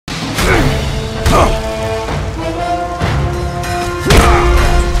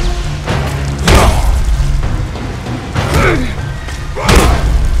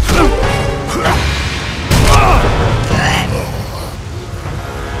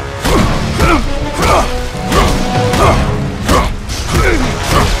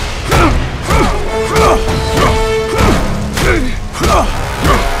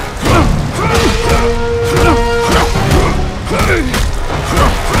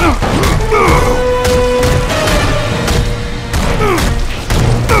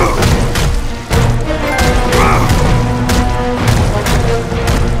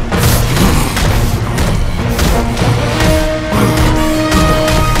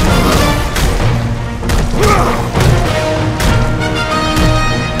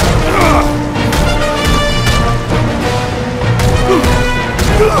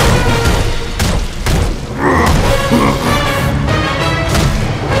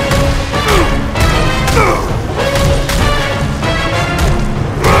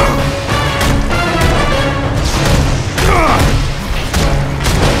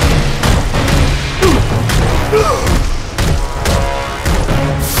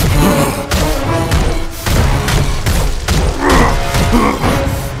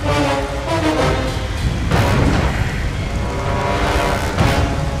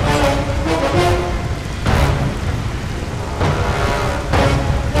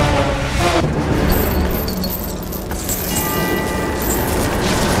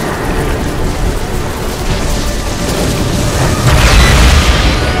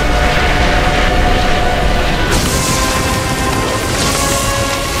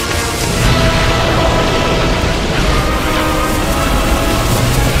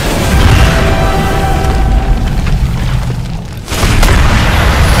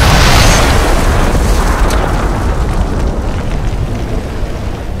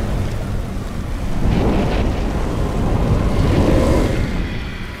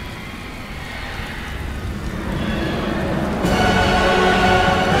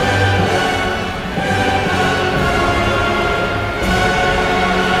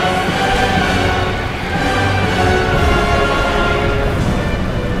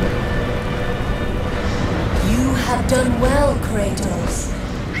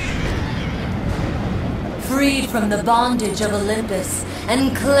from the bondage of Olympus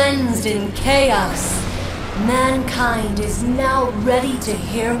and cleansed in chaos, mankind is now ready to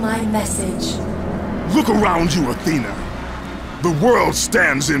hear my message. Look around you, Athena. The world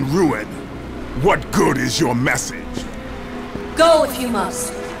stands in ruin. What good is your message? Go if you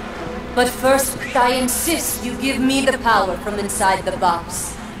must. But first, I insist you give me the power from inside the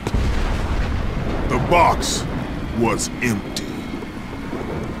box. The box was empty.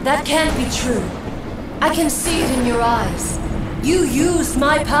 That can't be true. I can see it in your eyes. You used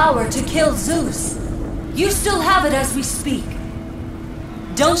my power to kill Zeus. You still have it as we speak.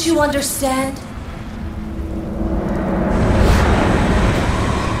 Don't you understand?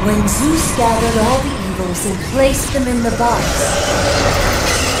 When Zeus gathered all the evils and placed them in the box,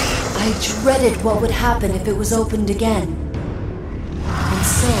 I dreaded what would happen if it was opened again. And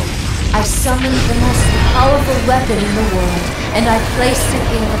so, I summoned the most powerful weapon in the world, and I placed it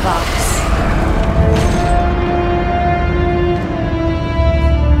in the box.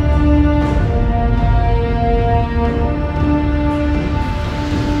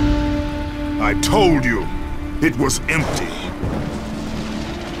 I told you, it was empty.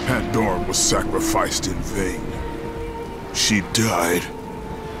 Pandora was sacrificed in vain. She died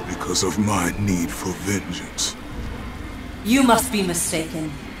because of my need for vengeance. You must be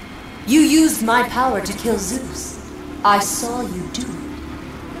mistaken. You used my power to kill Zeus. I saw you do it.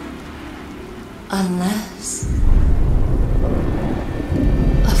 Unless...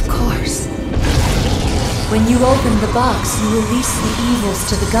 Of course. When you opened the box, you released the evils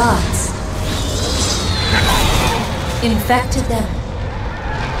to the gods. Infected them.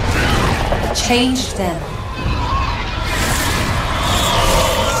 Changed them.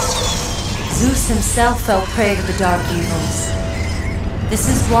 Zeus himself fell prey to the dark evils. This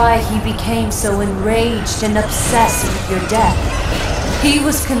is why he became so enraged and obsessed with your death. He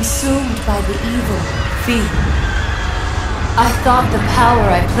was consumed by the evil, fear. I thought the power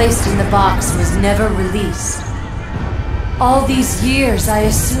I placed in the box was never released. All these years I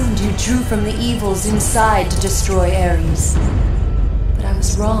assumed you drew from the evils inside to destroy Ares. But I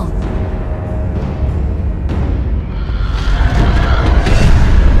was wrong.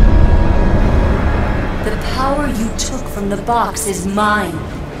 The power you took from the box is mine.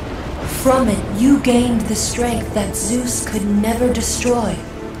 From it, you gained the strength that Zeus could never destroy.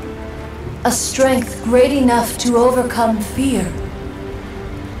 A strength great enough to overcome fear.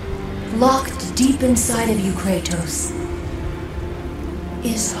 Locked deep inside of you, Kratos,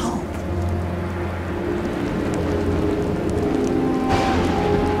 is hope.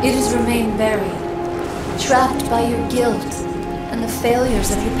 It has remained buried, trapped by your guilt and the failures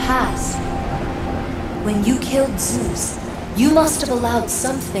of your past. When you killed Zeus, you must have allowed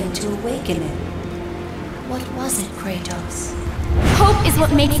something to awaken it. What was it, Kratos? Hope is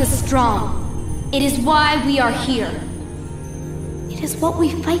what makes us strong. It is why we are here. It is what we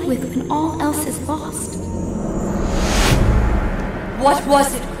fight with when all else is lost. What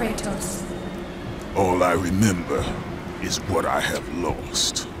was it, Kratos? All I remember is what I have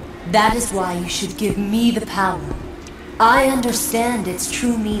lost. That is why you should give me the power. I understand its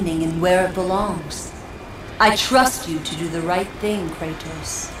true meaning and where it belongs. I trust you to do the right thing,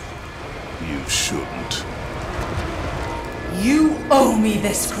 Kratos. You shouldn't. You owe me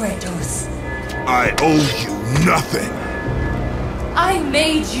this, Kratos. I owe you nothing. I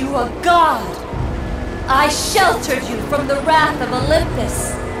made you a god. I sheltered you from the wrath of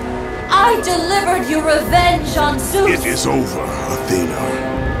Olympus. I delivered your revenge on Zeus. It is over,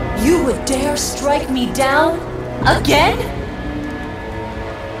 Athena. You would dare strike me down? Again?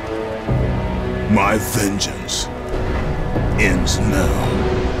 My vengeance ends now.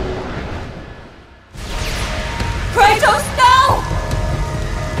 Kratos, no!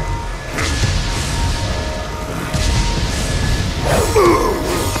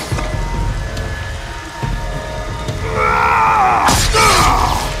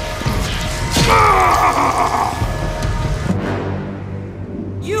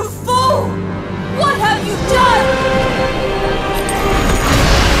 You fool! What have you done?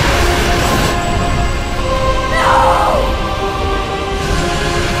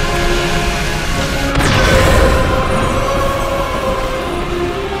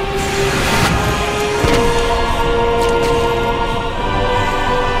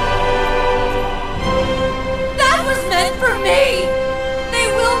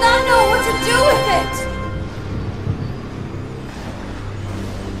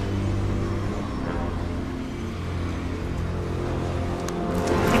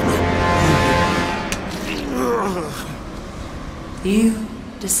 You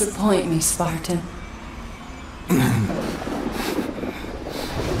disappoint me, Spartan.